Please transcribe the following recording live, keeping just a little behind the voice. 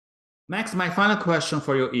Max, my final question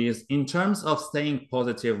for you is in terms of staying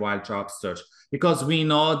positive while job search, because we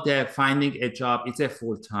know that finding a job is a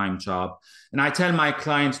full-time job. And I tell my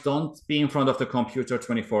clients, don't be in front of the computer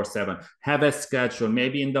 24/7. Have a schedule.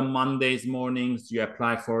 Maybe in the Mondays mornings, you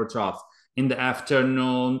apply for jobs. In the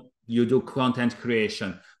afternoon, you do content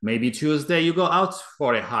creation. Maybe Tuesday, you go out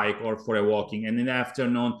for a hike or for a walking. And in the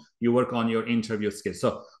afternoon, you work on your interview skills.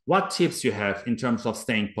 So what tips you have in terms of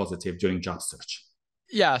staying positive during job search?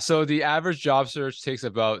 Yeah, so the average job search takes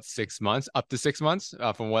about 6 months, up to 6 months,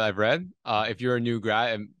 from what I've read. If you're a new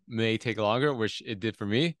grad, it may take longer, which it did for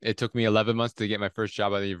me. It took me 11 months to get my first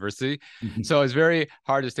job out of university. So it's very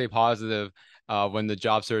hard to stay positive when the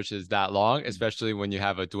job search is that long, especially when you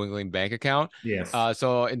have a dwindling bank account. Yes.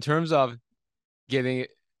 So in terms of getting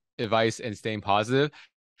advice and staying positive,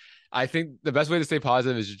 I think the best way to stay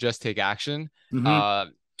positive is to just take action. Mm-hmm. Uh,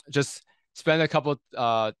 just spend a couple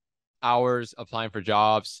hours applying for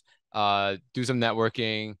jobs, do some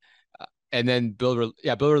networking, and then build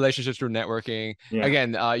relationships through networking. Yeah.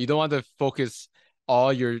 Again, you don't want to focus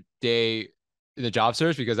all your day in the job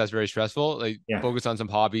search because that's very stressful. Like Yeah. focus on some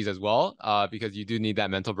hobbies as well, because you do need that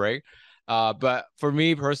mental break. But for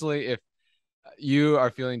me personally, if you are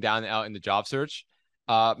feeling down and out in the job search,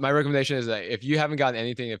 my recommendation is that if you haven't gotten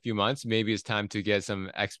anything in a few months, maybe it's time to get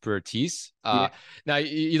some expertise. Yeah. Now,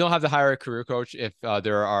 you don't have to hire a career coach if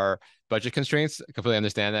there are budget constraints. I completely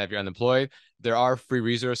understand that if you're unemployed. There are free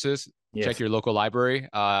resources. Check Yes. your local library.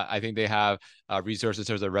 I think they have resources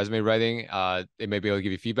in terms of resume writing. They may be able to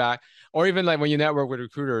give you feedback. Or even like when you network with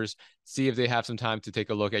recruiters, see if they have some time to take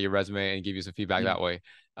a look at your resume and give you some feedback Yeah. that way.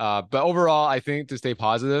 But overall, I think to stay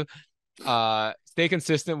positive, stay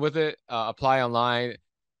consistent with it, apply online,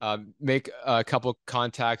 make a couple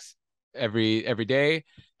contacts every day,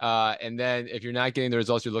 and then if you're not getting the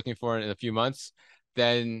results you're looking for in a few months,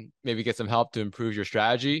 then maybe get some help to improve your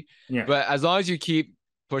strategy. Yeah. But as long as you keep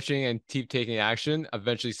pushing and keep taking action,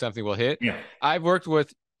 eventually something will hit. Yeah. I've worked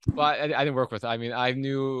with, well, I didn't work with, I mean, I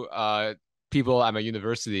knew people at my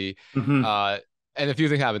university, Mm-hmm. uh, and a few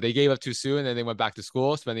things happened. They gave up too soon and they went back to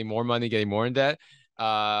school, spending more money, getting more in debt,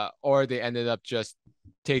 or they ended up just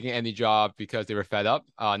taking any job because they were fed up,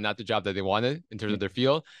 not the job that they wanted in terms of their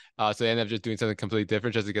field. So they ended up just doing something completely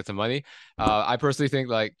different just to get some money. I personally think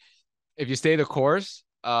like if you stay the course,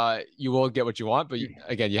 you will get what you want, but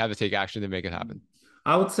again, you have to take action to make it happen.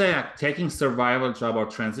 I would say taking survival job or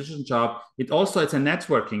transition job, it's a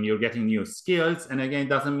networking. You're getting new skills. And again, it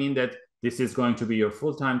doesn't mean that this is going to be your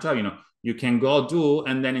full-time job. You can go do,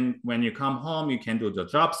 and then when you come home, you can do the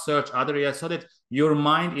job search, other areas, so that your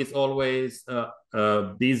mind is always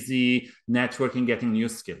busy networking, getting new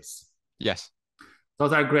skills. Yes.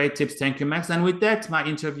 Those are great tips. Thank you, Max. And with that, my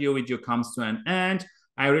interview with you comes to an end.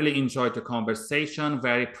 I really enjoyed the conversation,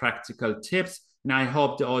 very practical tips. And I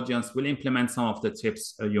hope the audience will implement some of the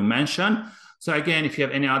tips you mentioned. So again, if you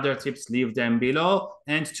have any other tips, leave them below.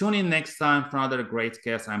 And tune in next time for another great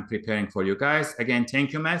guest I'm preparing for you guys. Again,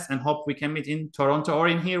 thank you, Max, and hope we can meet in Toronto or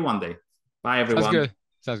in here one day. Bye, Sounds everyone. good.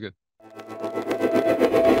 Sounds good.